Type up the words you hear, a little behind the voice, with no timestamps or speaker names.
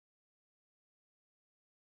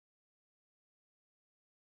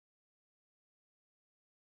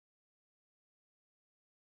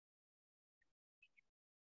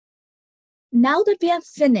Now that we have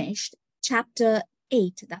finished chapter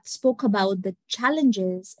 8 that spoke about the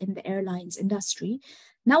challenges in the airlines industry,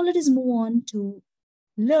 now let us move on to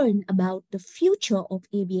learn about the future of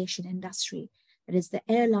aviation industry. That is the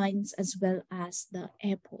airlines as well as the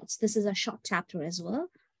airports. This is a short chapter as well.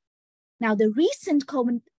 Now, the recent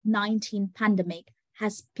COVID-19 pandemic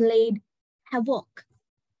has played havoc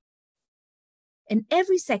in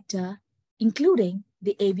every sector, including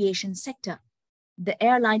the aviation sector. The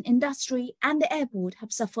airline industry and the airport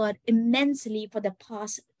have suffered immensely for the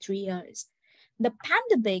past 3 years. The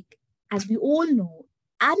pandemic, as we all know,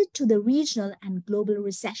 added to the regional and global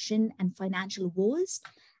recession and financial woes.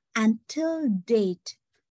 Until date,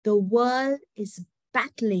 the world is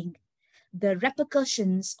battling the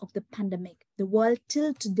repercussions of the pandemic. The world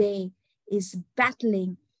till today is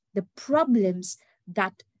battling the problems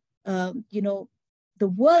that, the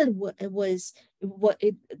world was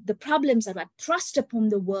the problems that were thrust upon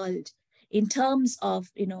the world in terms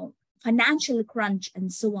of financial crunch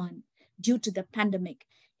and so on due to the pandemic.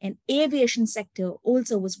 And aviation sector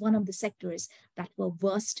also was one of the sectors that were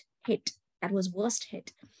worst hit.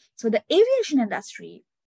 So the aviation industry,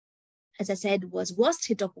 as I said, was worst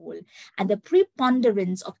hit of all, and the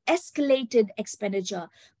preponderance of escalated expenditure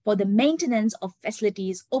for the maintenance of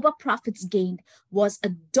facilities over profits gained was a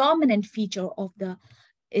dominant feature of the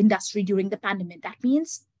industry during the pandemic. That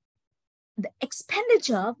means the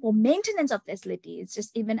expenditure for maintenance of facilities,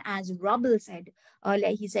 just even as Robel said earlier,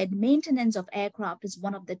 he said maintenance of aircraft is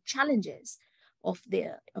one of the challenges of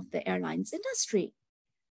the airlines industry.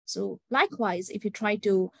 So likewise, if you try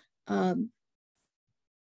to 1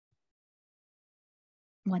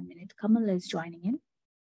 minute, Kamal is joining in.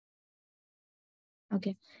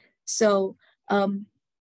 Okay, so Kamal,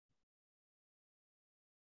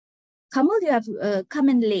 you have come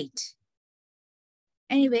in late.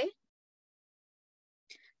 Anyway,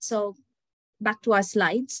 so back to our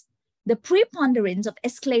slides. The preponderance of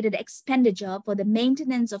escalated expenditure for the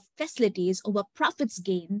maintenance of facilities over profits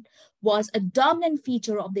gained was a dominant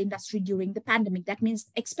feature of the industry during the pandemic. That means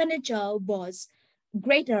expenditure was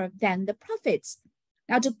greater than the profits.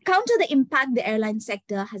 Now, to counter the impact, the airline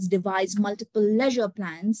sector has devised multiple leisure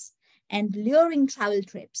plans and luring travel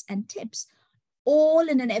trips and tips, all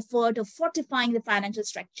in an effort of fortifying the financial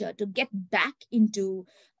structure to get back into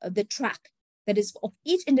the track that is of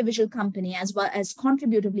each individual company, as well as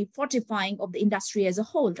contributively fortifying of the industry as a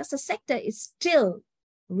whole. Thus, the sector is still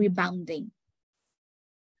rebounding.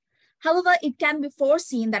 However, it can be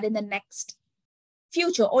foreseen that in the next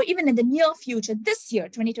future, or even in the near future, this year,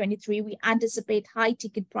 2023, we anticipate high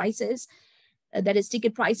ticket prices. That is,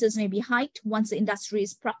 ticket prices may be hiked once the industry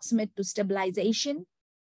is proximate to stabilization.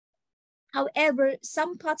 However,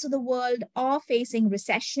 some parts of the world are facing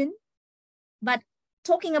recession, but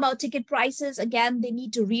talking about ticket prices, again, they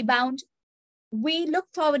need to rebound. We look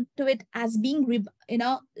forward to it as being,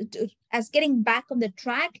 as getting back on the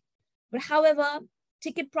track. But however,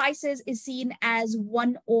 ticket prices is seen as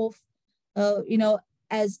one of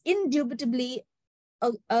as indubitably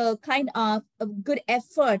a kind of a good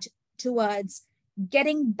effort towards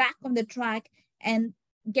getting back on the track and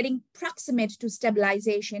getting proximate to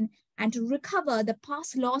stabilization and to recover the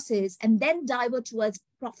past losses and then divert towards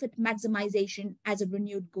profit maximization as a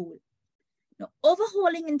renewed goal. Now,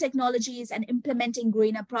 overhauling in technologies and implementing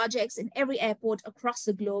greener projects in every airport across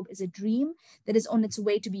the globe is a dream that is on its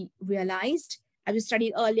way to be realized. As we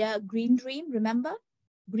studied earlier, green dream, remember?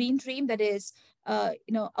 Green dream, that is,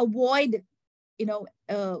 avoid,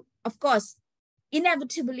 of course,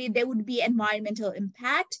 inevitably there would be environmental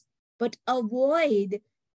impact, but avoid,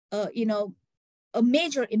 a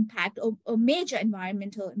major impact or a major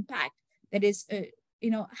environmental impact. That is,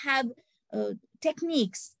 have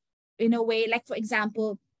techniques in a way, like, for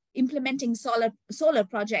example, implementing solar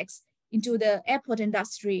projects into the airport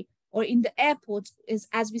industry or in the airports is,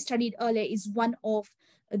 as we studied earlier, is one of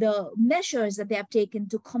the measures that they have taken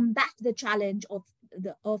to combat the challenge of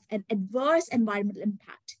an adverse environmental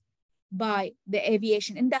impact by the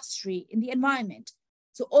aviation industry in the environment.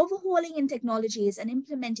 So overhauling in technologies and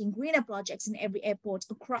implementing greener projects in every airport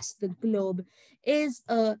across the globe is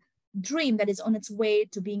a dream that is on its way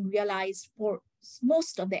to being realized for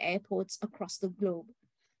most of the airports across the globe.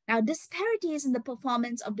 Now, disparities in the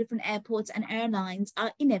performance of different airports and airlines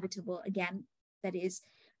are inevitable. Again, that is,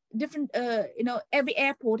 different, every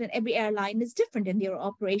airport and every airline is different in their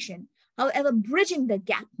operation. However, bridging the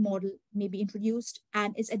gap model may be introduced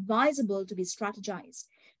and is advisable to be strategized.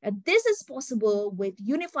 This is possible with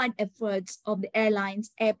unified efforts of the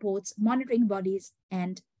airlines, airports, monitoring bodies,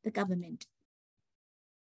 and the government.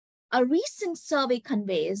 A recent survey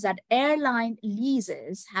conveys that airline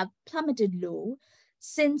leases have plummeted low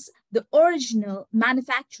since the original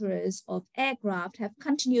manufacturers of aircraft have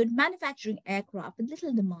continued manufacturing aircraft with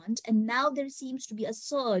little demand, and now there seems to be a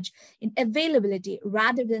surge in availability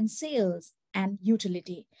rather than sales and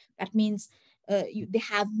utility. That means they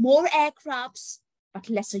have more aircrafts, but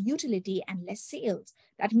lesser utility and less sales.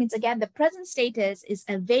 That means, again, the present status is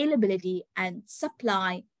availability and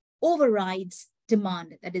supply overrides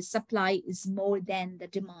demand. That is, supply is more than the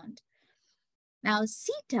demand. Now,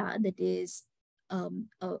 SITA, that is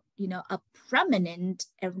a prominent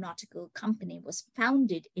aeronautical company, was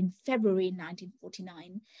founded in February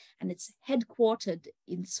 1949, and it's headquartered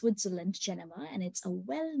in Switzerland, Geneva, and it's a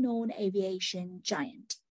well-known aviation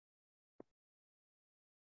giant.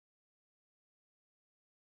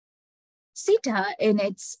 SITA, in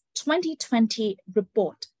its 2020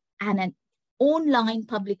 report and an online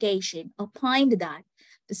publication, opined that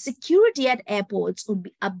the security at airports would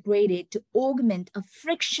be upgraded to augment a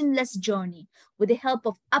frictionless journey with the help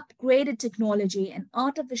of upgraded technology and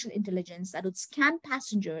artificial intelligence that would scan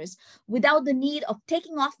passengers without the need of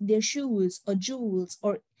taking off their shoes or jewels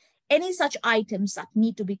or any such items that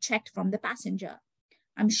need to be checked from the passenger.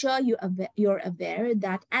 I'm sure you're aware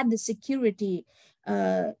that at the security,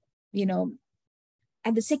 at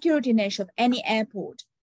the security niche of any airport,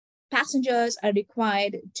 passengers are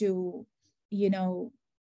required to,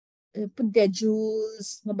 put their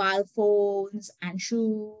jewels, mobile phones, and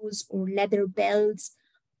shoes or leather belts,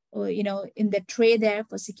 or in the tray there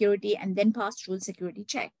for security, and then pass through the security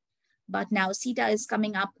check. But now SITA is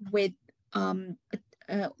coming up with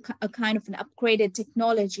a kind of an upgraded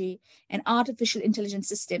technology, an artificial intelligence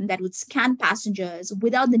system that would scan passengers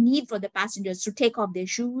without the need for the passengers to take off their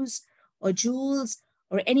shoes or jewels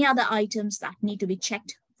or any other items that need to be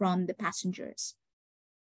checked from the passengers.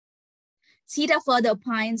 SITA further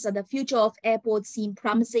opines that the future of airports seem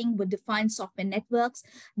promising with defined software networks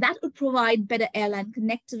that would provide better airline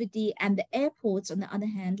connectivity, and the airports, on the other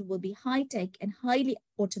hand, will be high-tech and highly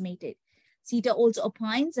automated. SITA also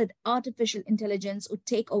opines that artificial intelligence would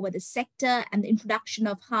take over the sector, and the introduction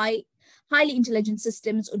of highly intelligent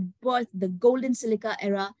systems would birth the golden silica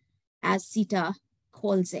era, as SITA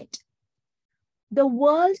calls it. The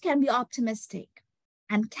world can be optimistic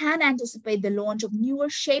and can anticipate the launch of newer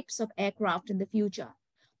shapes of aircraft in the future,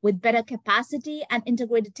 with better capacity and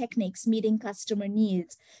integrated techniques meeting customer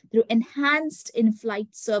needs through enhanced in-flight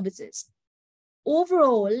services.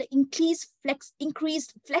 Overall, increased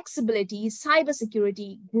flexibility,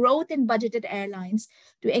 cybersecurity, growth in budgeted airlines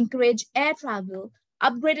to encourage air travel,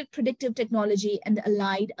 upgraded predictive technology, and the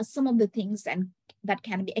allied are some of the things that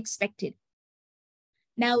can be expected.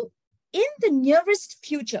 Now, in the nearest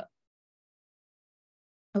future,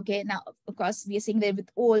 okay, now, of course, we are seeing that with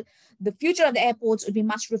all, the future of the airports would be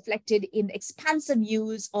much reflected in the expansive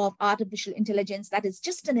use of artificial intelligence. That is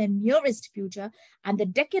just in the nearest future, and the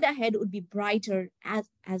decade ahead would be brighter as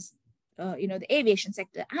the aviation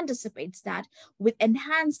sector anticipates that, with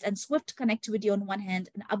enhanced and swift connectivity on one hand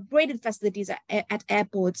and upgraded facilities at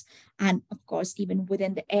airports, and of course, even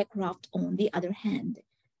within the aircraft on the other hand.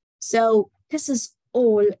 So this is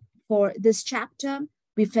all for this chapter.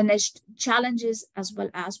 We finished challenges as well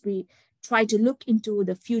as we try to look into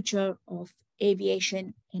the future of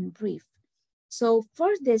aviation in brief. So for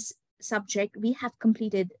this subject, we have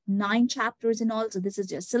completed 9 chapters in all. So this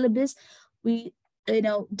is your syllabus. We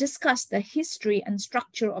discussed the history and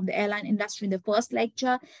structure of the airline industry in the first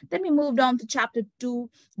lecture. Then we moved on to chapter 2,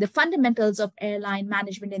 the fundamentals of airline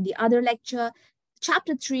management, in the other lecture.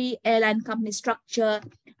 Chapter 3, airline company structure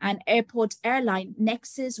and airport airline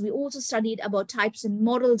nexus. We also studied about types and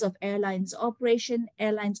models of airlines operation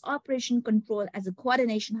control as a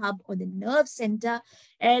coordination hub or the nerve center,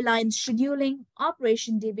 airlines scheduling,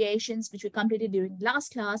 operation deviations, which we completed during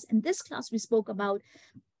last class. In this class, we spoke about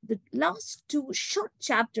the last 2 short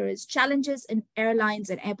chapters, challenges in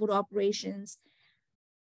airlines and airport operations,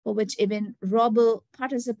 for which even Robert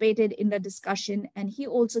participated in the discussion, and he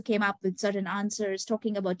also came up with certain answers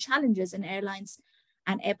talking about challenges in airlines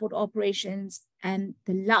and airport operations, and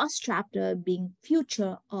the last chapter being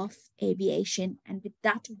future of aviation. And with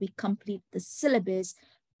that, we complete the syllabus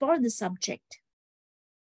for the subject,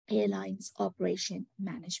 airlines operation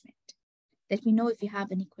management. Let me know if you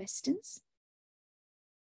have any questions.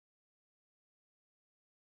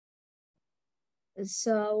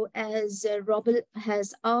 So as Robert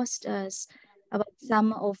has asked us about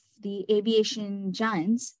some of the aviation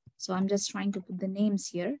giants, so I'm just trying to put the names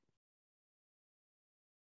here,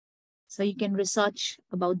 so you can research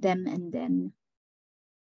about them and then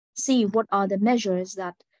see what are the measures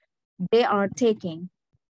that they are taking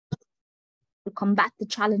to combat the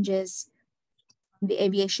challenges in the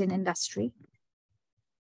aviation industry.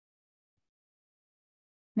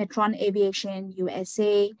 Metron Aviation,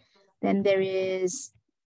 USA. Then there is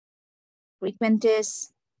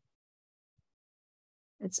Frequentis.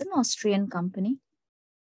 It's an Austrian company.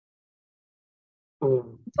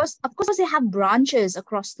 Of course, they have branches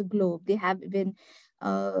across the globe. They have even,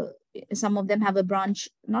 some of them have a branch,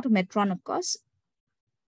 not a Metron, of course.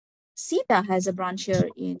 SITA has a branch here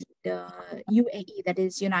in the UAE, that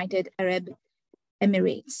is United Arab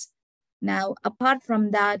Emirates. Now, apart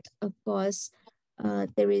from that, of course,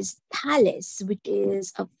 there is Thales, which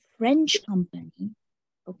is a French company,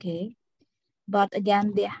 okay? But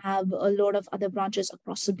again, they have a lot of other branches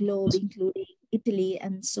across the globe, including Italy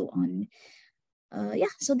and so on.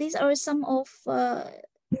 Yeah, so these are some of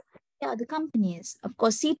the companies. Of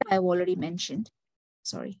course, SITA I've already mentioned.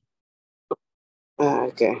 Sorry.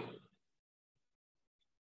 Okay.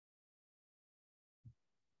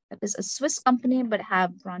 That is a Swiss company, but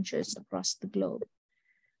have branches across the globe.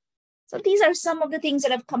 So these are some of the things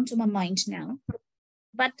that have come to my mind now.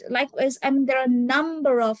 But likewise, I mean, there are a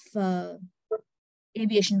number of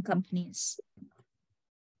aviation companies.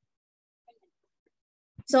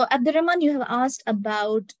 So Abdurrahman, you have asked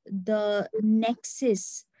about the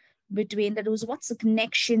nexus between, that was what's the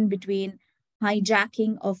connection between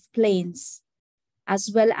hijacking of planes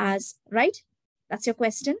as well as, right? That's your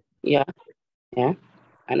question? Yeah.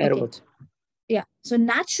 And airport. Okay. Yeah. So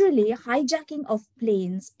naturally, hijacking of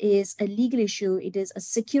planes is a legal issue. It is a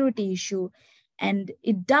security issue, and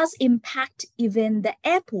it does impact even the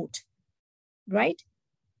airport, right?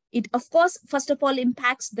 It, of course, first of all,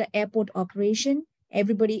 impacts the airport operation.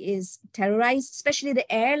 Everybody is terrorized, especially the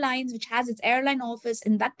airlines, which has its airline office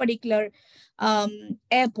in that particular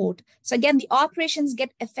airport. So again, the operations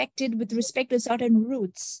get affected with respect to certain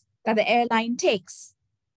routes that the airline takes,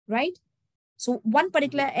 right? So one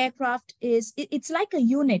particular aircraft is, it's like a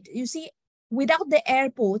unit. You see, without the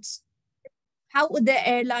airports, how would the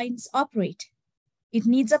airlines operate? It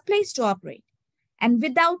needs a place to operate. And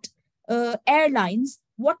without airlines,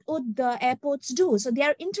 what would the airports do? So they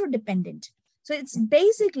are interdependent. So it's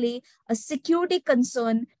basically a security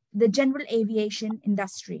concern, the general aviation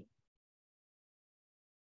industry.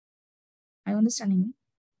 Are you understanding me?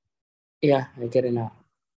 Yeah, I get it now.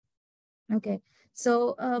 Okay.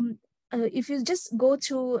 So if you just go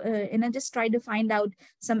through and just try to find out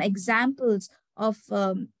some examples of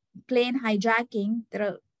plane hijacking,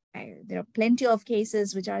 there are plenty of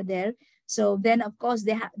cases which are there. So then, of course,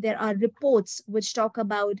 there are reports which talk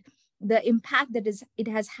about the impact that it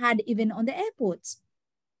has had even on the airports.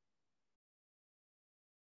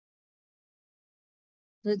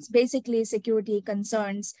 So it's basically security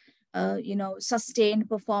concerns, sustained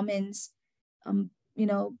performance,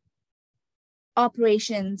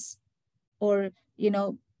 operations, or it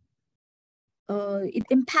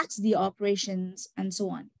impacts the operations and so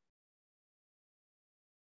on.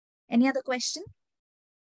 Any other question?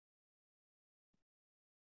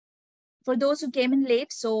 For those who came in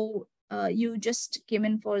late, so you just came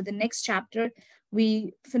in for the next chapter.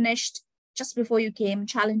 We finished just before you came,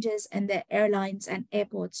 challenges and the airlines and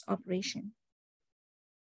airports operation.